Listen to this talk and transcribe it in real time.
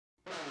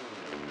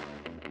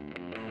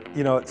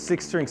You know,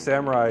 Six String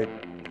Samurai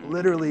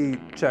literally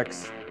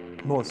checks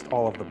most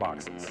all of the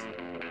boxes.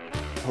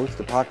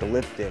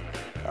 Post-apocalyptic,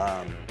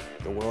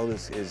 the world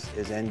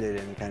is ended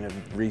and kind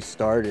of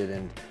restarted,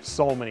 and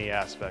so many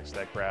aspects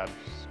that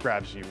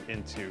grabs you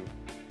into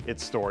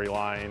its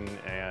storyline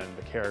and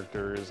the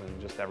characters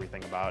and just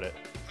everything about it.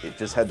 It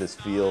just had this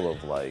feel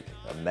of like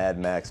a Mad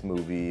Max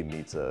movie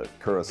meets a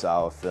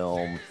Kurosawa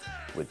film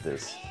with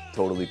this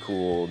totally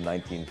cool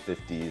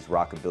 1950s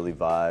rockabilly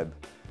vibe.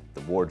 The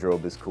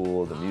wardrobe is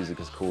cool, the music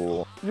is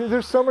cool.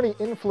 There's so many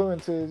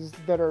influences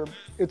that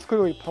it's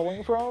clearly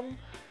pulling from,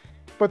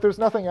 but there's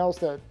nothing else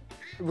that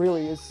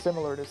really is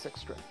similar to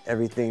Six String.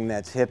 everything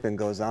that's hip and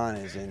goes on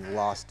is in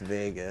Las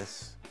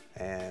Vegas,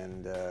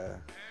 and a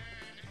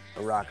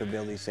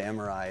rockabilly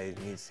samurai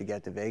needs to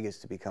get to Vegas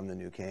to become the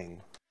new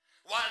king.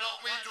 Why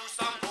don't we do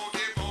some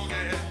boogie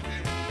boogie?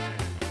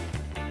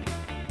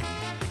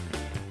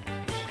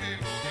 Boogie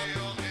boogie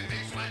on the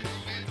beach, why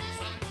don't we do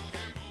some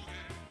boogie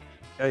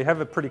boogie? I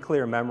have a pretty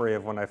clear memory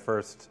of when I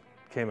first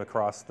came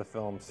across the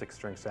film Six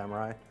String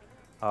Samurai. It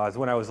was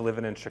when I was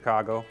living in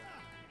Chicago,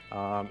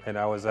 and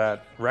I was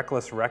at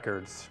Reckless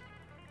Records,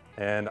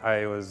 and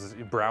I was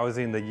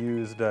browsing the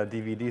used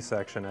DVD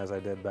section as I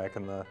did back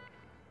in the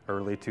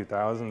early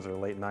 2000s or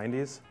late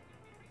 90s.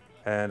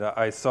 And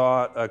I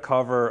saw a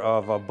cover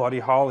of a Buddy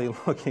Holly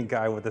looking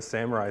guy with a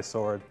samurai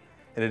sword,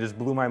 and it just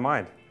blew my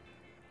mind.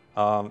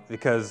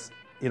 Because,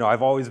 you know,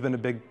 I've always been a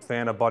big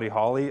fan of Buddy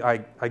Holly.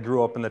 I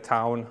grew up in the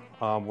town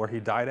where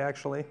he died,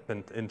 actually,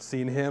 and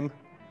seen him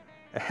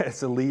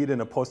as a lead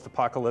in a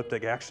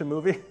post-apocalyptic action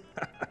movie.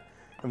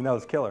 I mean, that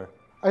was killer.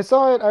 I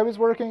saw it, I was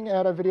working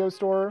at a video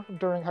store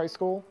during high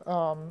school,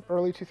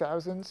 early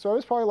 2000s, so I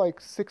was probably like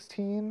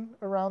 16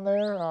 around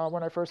there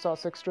when I first saw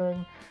Six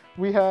String.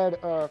 We had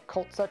a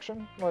cult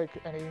section, like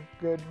any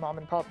good mom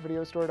and pop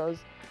video store does,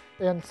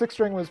 and Six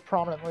String was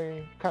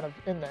prominently kind of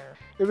in there.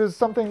 It was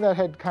something that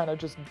had kind of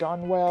just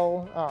done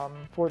well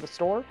for the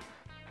store.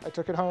 I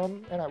took it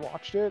home and I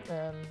watched it,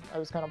 and I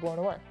was kind of blown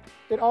away.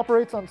 It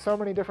operates on so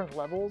many different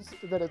levels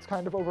that it's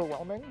kind of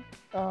overwhelming,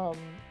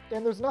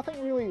 and there's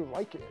nothing really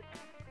like it.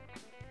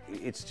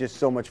 It's just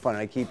so much fun.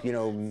 I keep, you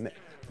know,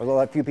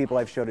 a few people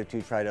I've showed it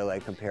to try to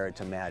like compare it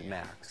to Mad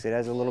Max. It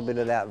has a little bit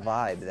of that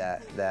vibe,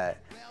 that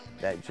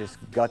just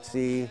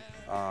gutsy.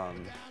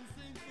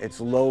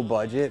 It's low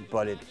budget,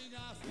 but it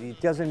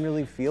doesn't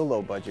really feel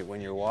low budget when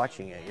you're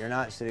watching it. You're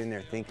not sitting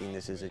there thinking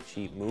this is a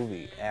cheap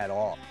movie at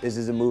all. This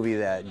is a movie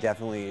that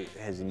definitely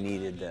has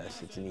needed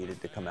this. It's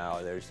needed to come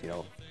out. There's, you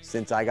know,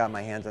 since I got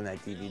my hands on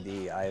that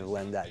DVD, I've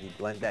lent that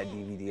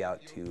DVD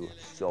out to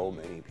so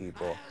many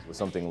people. With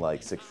something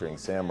like Six String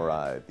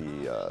Samurai,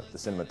 the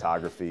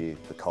cinematography,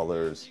 the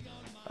colors,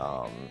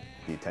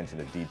 the attention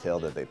to detail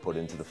that they put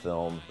into the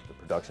film, the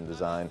production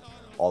design,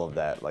 all of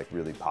that like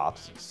really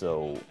pops.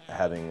 So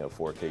having a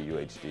 4K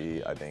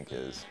UHD, I think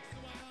is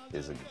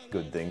a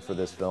good thing for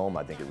this film.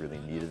 I think it really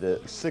needed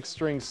it. Six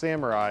String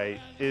Samurai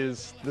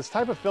is this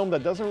type of film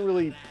that doesn't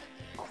really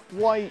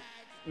quite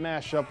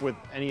mash up with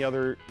any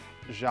other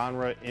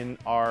genre in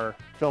our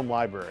film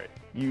library.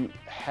 You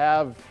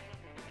have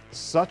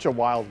such a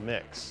wild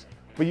mix,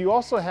 but you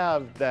also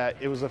have that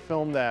it was a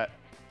film that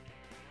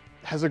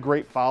has a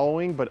great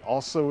following, but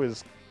also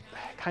is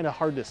kind of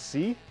hard to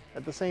see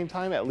at the same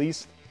time, at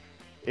least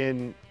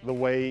in the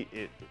way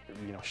it,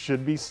 you know,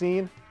 should be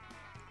seen.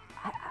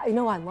 I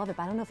know I love it,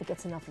 but I don't know if it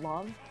gets enough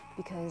love,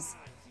 because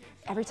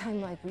every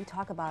time like we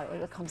talk about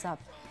it, it comes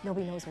up,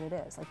 nobody knows what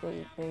it is. Like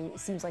it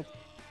seems like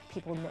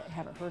people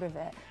haven't heard of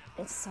it.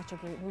 It's such a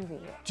great movie.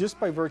 Just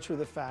by virtue of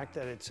the fact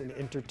that it's an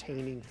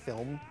entertaining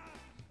film,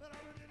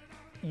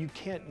 you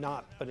can't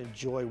not but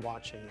enjoy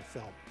watching the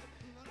film.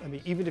 I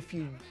mean, even if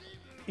you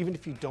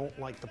don't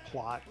like the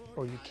plot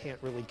or you can't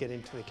really get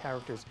into the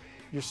characters,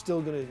 you're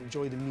still going to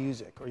enjoy the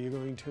music, or you're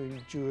going to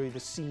enjoy the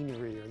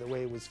scenery or the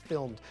way it was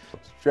filmed.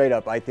 Straight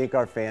up, I think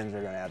our fans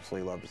are going to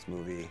absolutely love this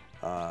movie.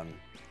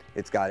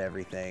 It's got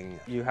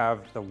everything. You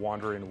have the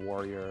wandering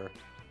warrior.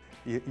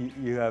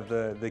 You have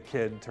the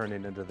kid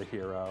turning into the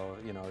hero.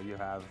 You know, you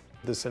have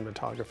The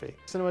cinematography.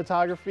 the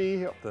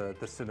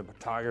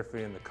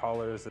cinematography and the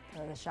colors.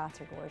 The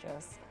shots are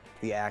gorgeous.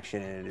 The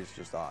action in it is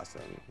just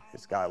awesome.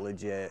 It's got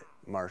legit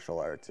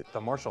martial arts.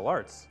 The martial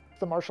arts.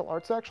 The martial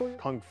arts, actually.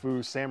 Kung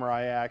fu,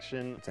 samurai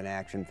action. It's an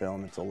action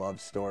film. It's a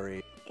love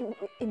story.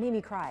 It made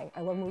me cry.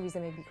 I love movies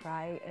that make me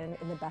cry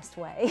in the best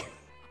way.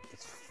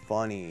 It's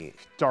funny.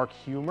 Dark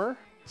humor,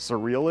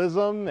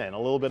 surrealism, and a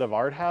little bit of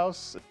art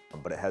house.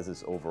 But it has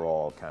this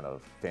overall kind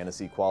of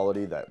fantasy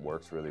quality that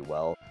works really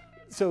well.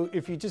 So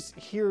if you just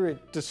hear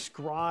it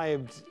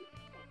described,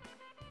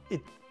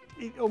 it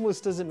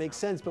almost doesn't make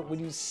sense, but when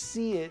you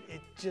see it, it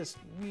just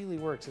really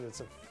works, and it's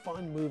a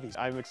fun movie.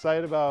 I'm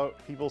excited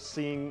about people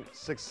seeing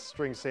Six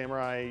String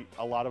Samurai,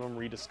 a lot of them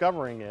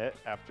rediscovering it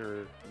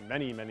after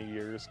many, many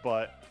years,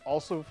 but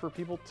also for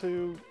people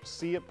to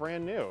see it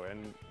brand new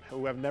and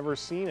who have never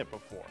seen it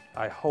before.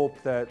 I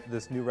hope that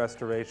this new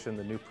restoration,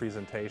 the new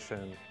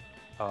presentation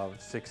of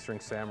Six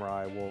String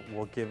Samurai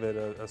will give it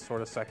a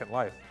sort of second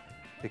life,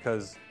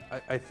 because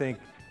I think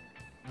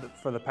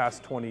for the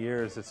past 20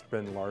 years, it's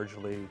been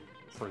largely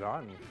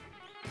forgotten.